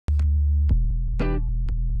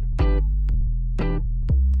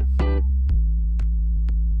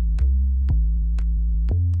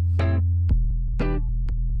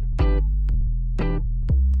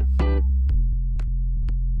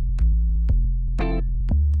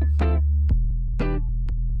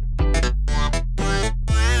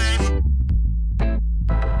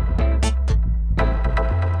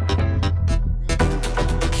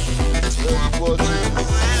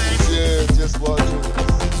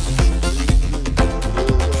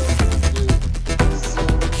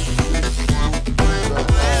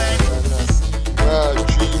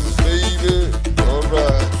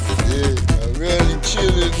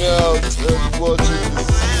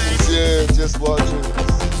watching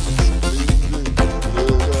baby.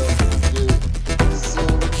 Yeah, so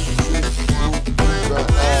music open my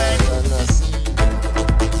eyes and I see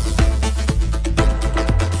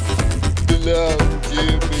the love,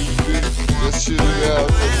 yeah, baby. Just chilling out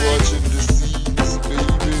and watching the scenes,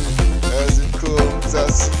 baby. As it comes, I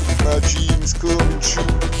see my dreams coming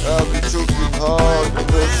true. I'll be talking hard and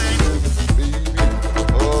hustling, baby.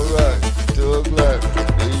 Alright, thug life,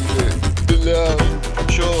 baby. The love,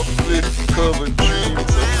 chocolate covered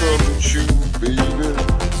dreams are coming true, baby.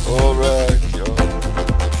 Alright, y'all.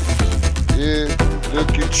 Yeah,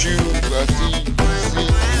 look at you, I see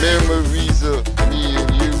sweet memories of me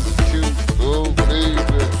and you too, oh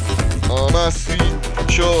baby. My sweet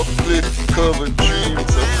chocolate covered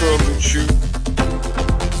dreams are coming true.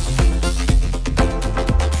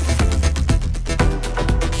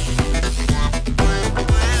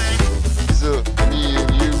 Me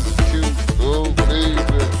and you too, oh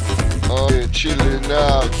baby. Yeah, chilling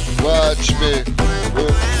out, watch me.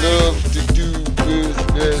 What love to do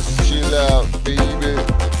business, chill out, baby.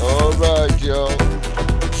 Alright, y'all.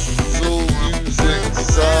 Soul music,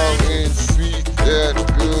 song and sweet and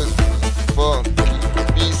good, funky,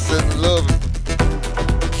 peace and love.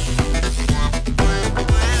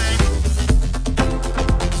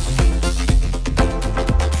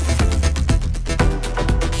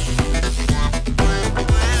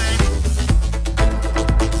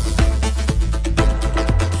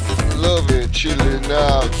 Love it, chillin'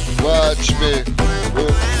 out, watch me.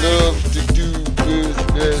 What love to do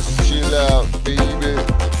business, chill out, baby.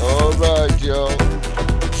 Alright, y'all.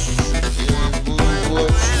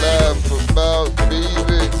 What's life about,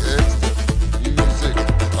 baby? Extra music,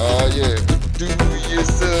 oh yeah. Do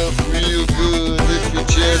yourself real good if you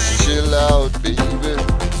just chill out, baby.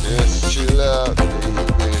 Just chill out,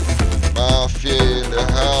 baby. Mafia in the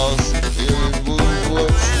house, feeling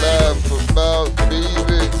what's life about, baby?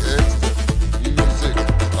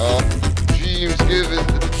 Dreams giving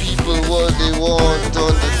the people what they want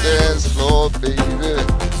on the dance floor, baby.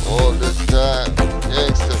 All the time,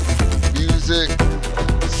 gangsta music,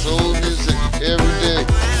 soul music, everyday,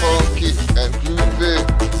 funky and groovy,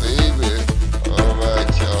 baby.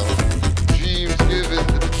 Alright, y'all. Dreams giving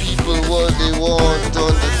the people what they want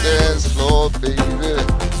on the dance floor, baby.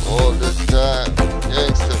 All the time,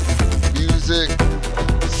 gangsta music,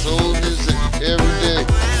 soul music, everyday,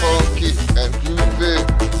 funky and groovy,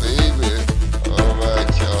 baby.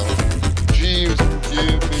 Alright, y'all. Dreams,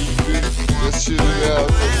 yeah, baby. Let's chill it out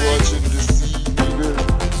and watching the sea, baby.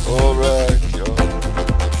 Alright, y'all.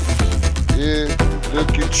 Yeah,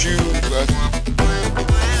 look at you, baby.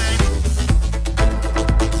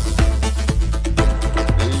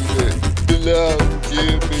 The love,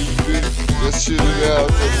 yeah, baby. Let's chill it out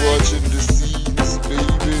and watching the scenes,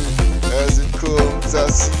 baby. As it comes, I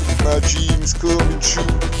see my dreams coming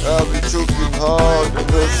true. I'll be talking hard and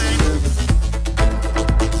hustling,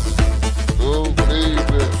 oh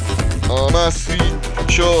baby. My sweet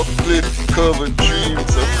chocolate covered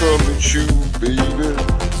dreams are coming true, baby.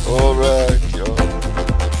 Alright, y'all.